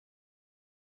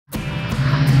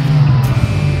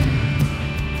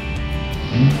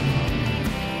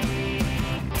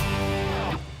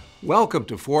Welcome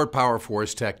to Ford Power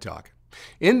Force Tech Talk.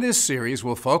 In this series,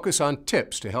 we'll focus on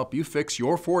tips to help you fix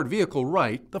your Ford vehicle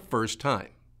right the first time.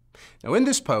 Now, in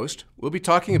this post, we'll be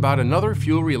talking about another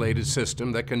fuel-related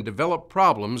system that can develop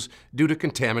problems due to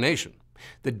contamination,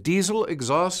 the diesel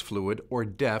exhaust fluid, or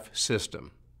D.E.F.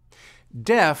 system.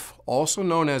 D.E.F., also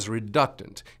known as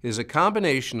reductant, is a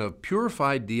combination of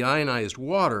purified deionized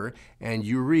water and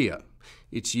urea.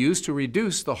 It's used to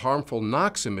reduce the harmful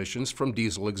NOx emissions from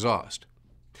diesel exhaust.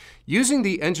 Using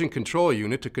the engine control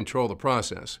unit to control the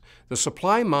process, the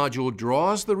supply module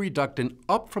draws the reductant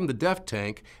up from the D.E.F.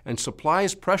 tank and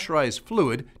supplies pressurized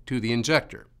fluid to the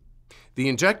injector. The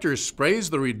injector sprays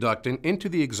the reductant into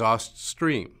the exhaust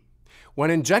stream.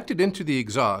 When injected into the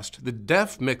exhaust, the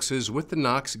D.E.F. mixes with the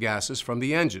NOx gases from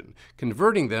the engine,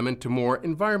 converting them into more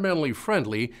environmentally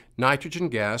friendly nitrogen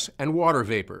gas and water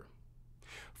vapor.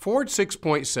 Ford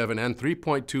 6.7 and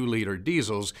 3.2-liter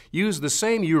diesels use the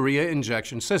same urea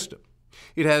injection system.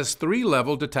 It has 3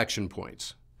 level detection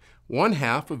points: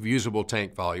 1/2 of usable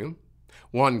tank volume,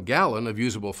 1 gallon of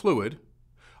usable fluid,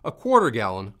 1/4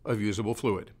 gallon of usable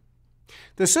fluid.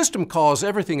 The system calls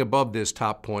everything above this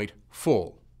top point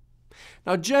full.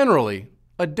 Now, generally,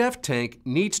 a D.E.F. tank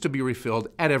needs to be refilled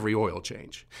at every oil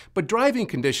change, but driving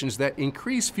conditions that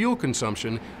increase fuel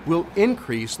consumption will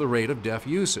increase the rate of D.E.F.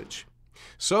 usage.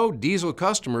 So, diesel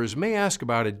customers may ask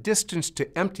about a distance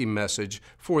to empty message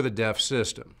for the D.E.F.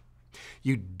 system.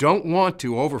 You don't want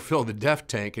to overfill the D.E.F.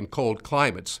 tank in cold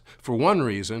climates. For one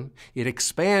reason, it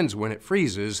expands when it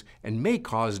freezes and may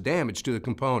cause damage to the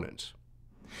components.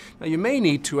 Now, you may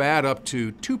need to add up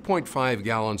to 2.5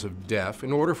 gallons of D.E.F.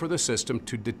 in order for the system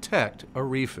to detect a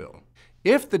refill.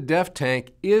 If the D.E.F.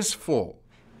 tank is full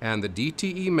and the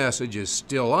DTE message is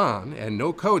still on and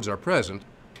no codes are present,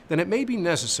 then it may be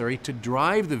necessary to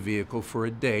drive the vehicle for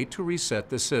a day to reset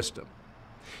the system.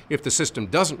 If the system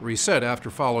doesn't reset after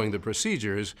following the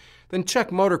procedures, then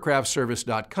check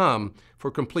Motorcraftservice.com for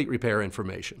complete repair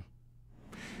information.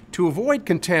 To avoid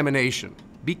contamination,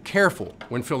 be careful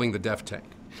when filling the D.E.F. tank.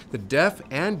 The D.E.F.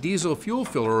 and diesel fuel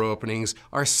filler openings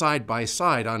are side by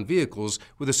side on vehicles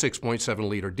with a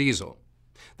 6.7-liter diesel.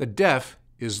 The D.E.F.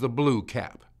 is the blue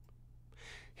cap.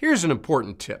 Here's an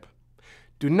important tip.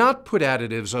 Do not put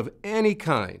additives of any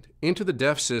kind into the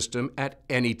D.E.F. system at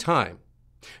any time.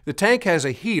 The tank has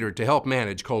a heater to help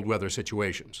manage cold weather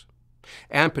situations.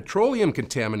 And petroleum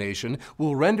contamination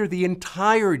will render the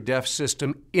entire D.E.F.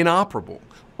 system inoperable,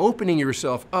 opening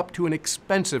yourself up to an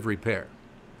expensive repair.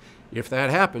 If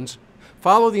that happens,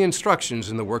 follow the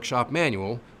instructions in the workshop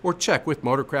manual or check with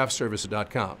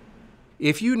Motorcraftservice.com.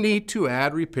 If you need to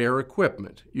add repair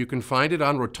equipment, you can find it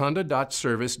on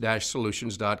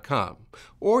rotunda.service-solutions.com,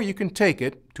 or you can take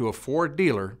it to a Ford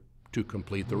dealer to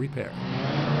complete the repair.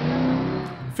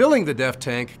 Filling the D.E.F.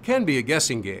 tank can be a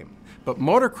guessing game, but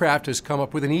Motorcraft has come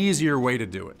up with an easier way to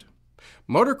do it.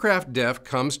 Motorcraft D.E.F.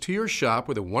 comes to your shop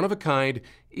with a one-of-a-kind,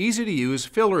 easy-to-use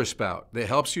filler spout that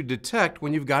helps you detect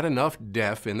when you've got enough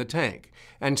D.E.F. in the tank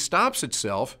and stops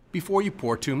itself before you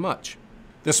pour too much.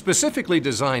 The specifically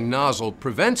designed nozzle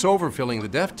prevents overfilling the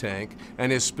D.E.F. tank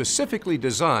and is specifically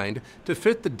designed to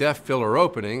fit the D.E.F. filler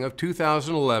opening of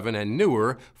 2011 and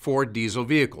newer Ford diesel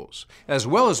vehicles, as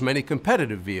well as many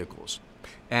competitive vehicles.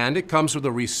 And it comes with a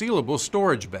resealable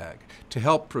storage bag to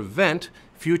help prevent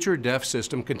future D.E.F.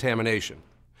 system contamination.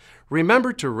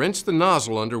 Remember to rinse the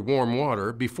nozzle under warm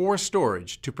water before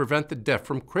storage to prevent the D.E.F.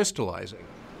 from crystallizing.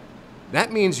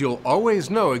 That means you'll always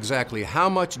know exactly how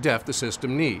much D.E.F. the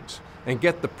system needs and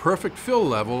get the perfect fill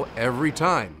level every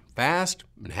time, fast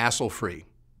and hassle-free.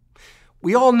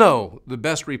 We all know the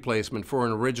best replacement for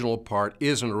an original part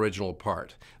is an original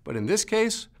part, but in this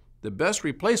case, the best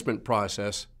replacement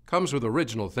process comes with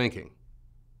original thinking.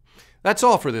 That's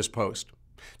all for this post.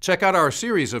 Check out our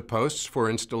series of posts for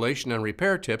installation and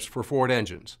repair tips for Ford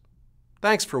engines.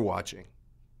 Thanks for watching.